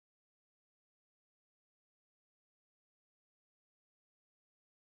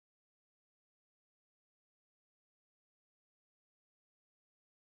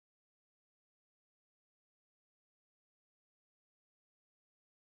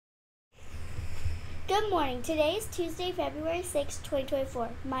Good morning. Today is Tuesday, February 6,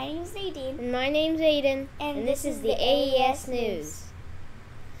 2024. My name is Nadine. And my name's Aiden. And this is the AES News.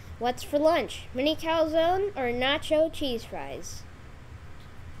 What's for lunch? Mini calzone or nacho cheese fries?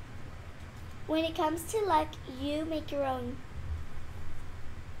 When it comes to luck, you make your own.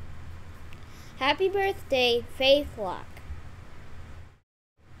 Happy birthday, Faith Locke.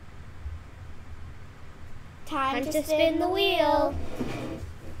 Time to spin the wheel.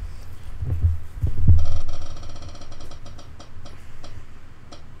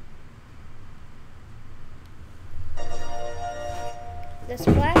 The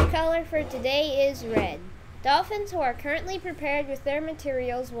splash color for today is red. Dolphins who are currently prepared with their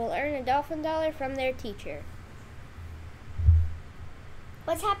materials will earn a dolphin dollar from their teacher.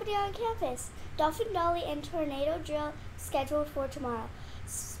 What's happening on campus? Dolphin Dolly and Tornado Drill scheduled for tomorrow.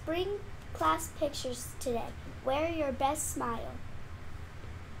 Spring class pictures today. Wear your best smile.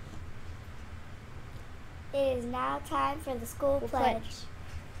 It is now time for the school pledge.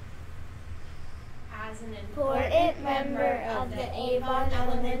 As an important member of the Avon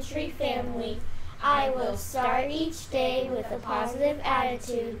Elementary family, I will start each day with a positive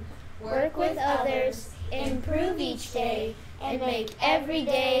attitude, work with others, improve each day, and make every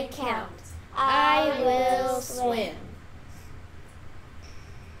day count. I will swim.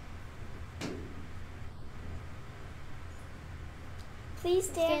 Please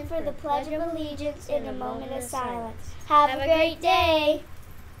stand for the Pledge of Allegiance in a moment of silence. Have a great day.